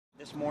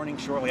This morning,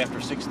 shortly after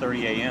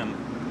 6:30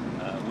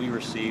 a.m., we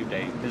received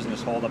a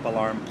business holdup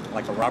alarm,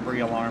 like a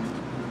robbery alarm,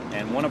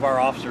 and one of our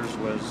officers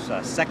was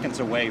seconds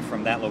away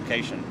from that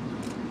location.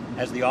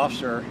 As the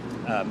officer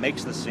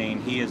makes the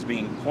scene, he is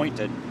being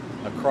pointed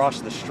across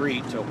the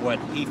street to what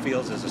he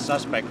feels is a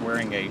suspect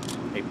wearing a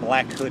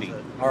black hoodie.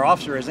 Our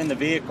officer is in the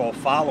vehicle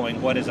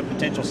following what is a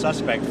potential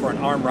suspect for an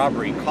armed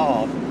robbery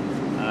call.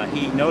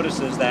 He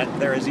notices that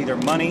there is either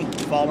money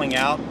falling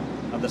out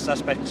of the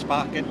suspect's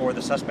pocket or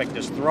the suspect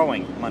is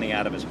throwing money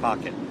out of his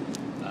pocket.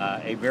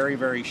 A very,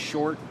 very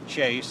short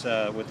chase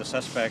with the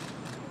suspect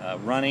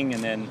running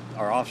and then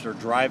our officer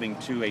driving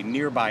to a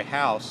nearby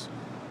house.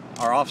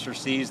 Our officer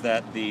sees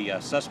that the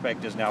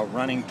suspect is now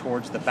running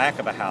towards the back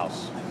of a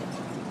house.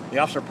 The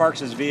officer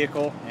parks his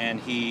vehicle and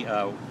he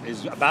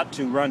is about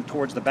to run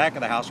towards the back of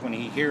the house when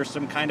he hears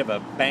some kind of a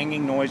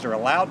banging noise or a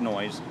loud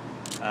noise,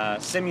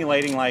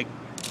 simulating like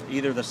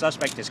either the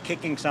suspect is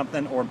kicking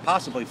something or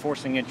possibly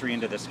forcing entry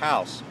into this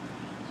house.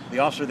 The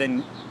officer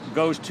then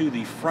goes to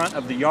the front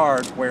of the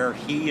yard where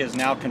he is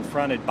now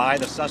confronted by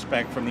the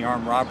suspect from the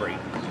armed robbery.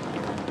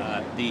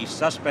 The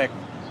suspect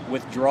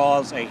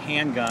withdraws a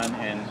handgun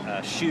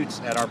and shoots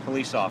at our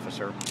police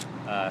officer,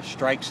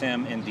 strikes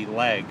him in the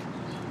leg,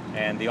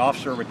 and the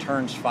officer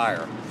returns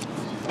fire.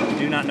 We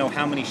do not know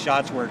how many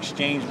shots were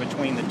exchanged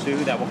between the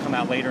two. That will come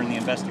out later in the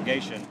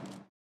investigation.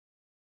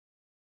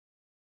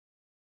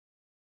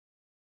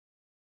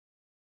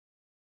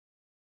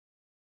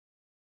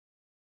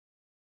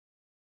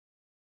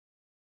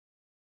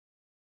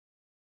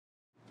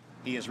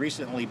 He has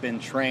recently been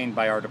trained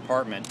by our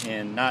department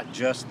in not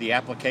just the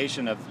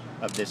application of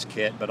this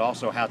kit, but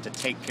also how to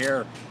take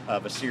care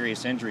of a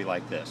serious injury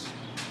like this.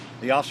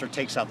 The officer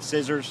takes out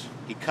scissors,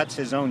 he cuts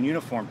his own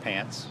uniform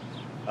pants,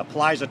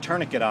 applies a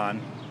tourniquet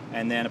on,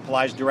 and then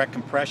applies direct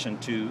compression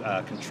to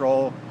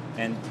control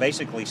and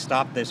basically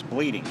stop this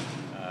bleeding.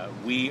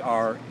 We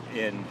are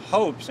in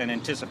hopes and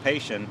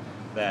anticipation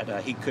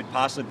that he could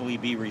possibly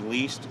be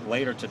released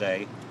later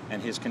today,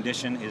 and his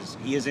condition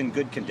he is in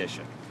good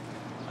condition.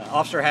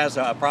 Officer has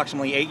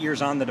approximately 8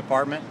 years on the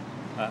department,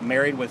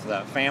 married with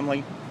a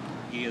family.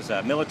 He is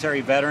a military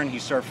veteran. He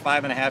served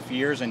 5.5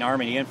 years in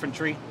Army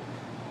infantry,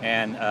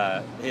 and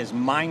his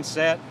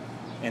mindset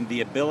and the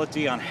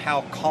ability on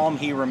how calm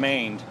he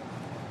remained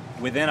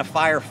within a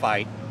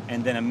firefight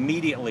and then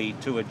immediately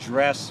to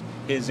address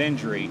his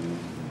injury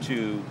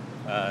to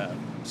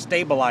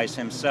stabilize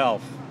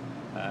himself.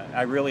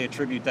 I really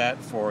attribute that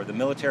for the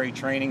military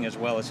training as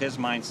well as his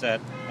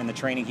mindset and the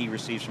training he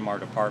receives from our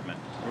department.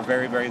 We're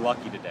very, very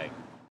lucky today.